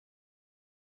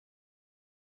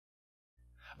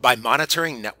By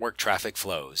monitoring network traffic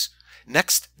flows,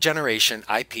 next-generation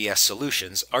IPS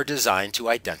solutions are designed to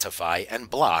identify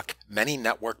and block many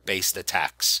network-based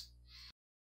attacks.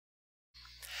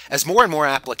 As more and more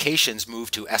applications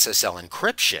move to SSL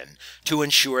encryption to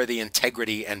ensure the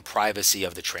integrity and privacy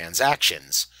of the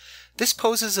transactions, this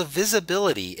poses a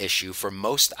visibility issue for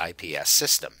most IPS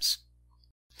systems.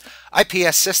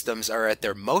 IPS systems are at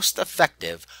their most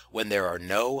effective when there are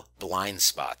no blind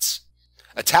spots.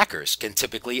 Attackers can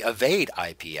typically evade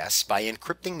IPS by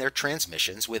encrypting their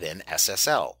transmissions within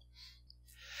SSL.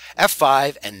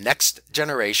 F5 and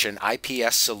next-generation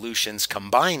IPS solutions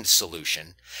combined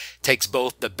solution takes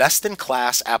both the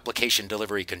best-in-class application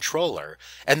delivery controller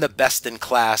and the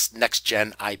best-in-class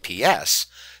next-gen IPS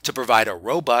to provide a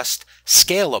robust,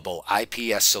 scalable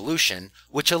IPS solution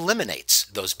which eliminates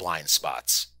those blind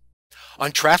spots.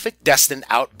 On traffic destined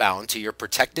outbound to your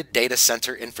protected data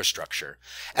center infrastructure,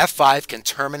 F5 can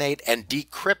terminate and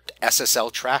decrypt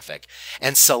SSL traffic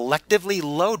and selectively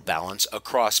load balance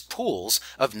across pools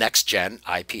of next-gen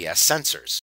IPS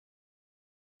sensors.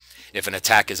 If an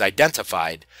attack is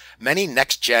identified, many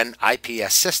next-gen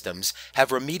IPS systems have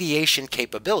remediation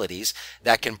capabilities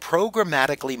that can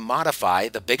programmatically modify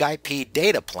the big IP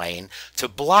data plane to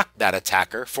block that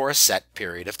attacker for a set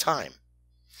period of time.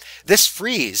 This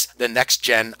frees the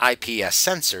next-gen IPS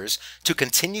sensors to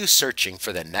continue searching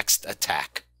for the next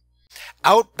attack.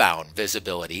 Outbound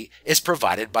visibility is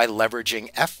provided by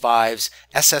leveraging F5's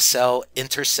SSL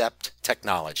intercept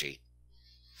technology.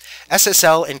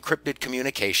 SSL encrypted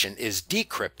communication is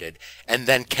decrypted and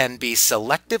then can be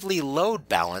selectively load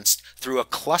balanced through a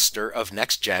cluster of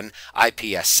next-gen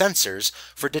IPS sensors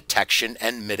for detection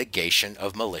and mitigation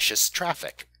of malicious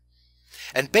traffic.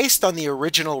 And based on the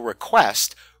original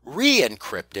request,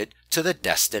 re-encrypted to the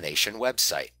destination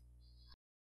website.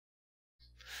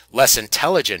 Less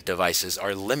intelligent devices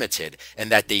are limited in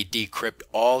that they decrypt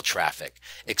all traffic,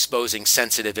 exposing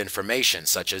sensitive information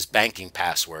such as banking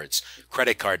passwords,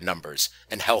 credit card numbers,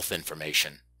 and health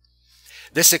information.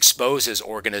 This exposes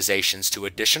organizations to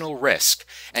additional risk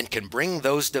and can bring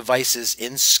those devices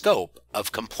in scope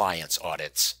of compliance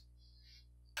audits.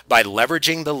 By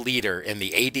leveraging the leader in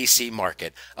the ADC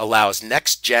market allows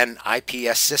next-gen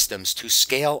IPS systems to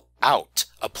scale out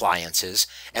appliances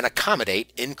and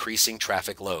accommodate increasing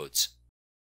traffic loads.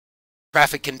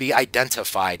 Traffic can be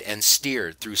identified and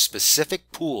steered through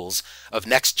specific pools of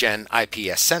next-gen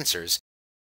IPS sensors,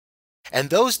 and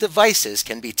those devices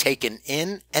can be taken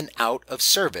in and out of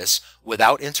service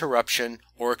without interruption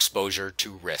or exposure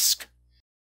to risk.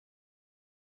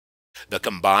 The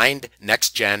combined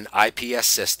next-gen IPS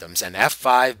systems and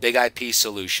F5 Big IP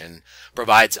solution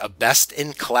provides a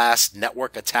best-in-class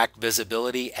network attack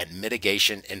visibility and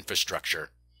mitigation infrastructure.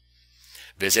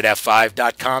 Visit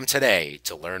f5.com today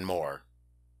to learn more.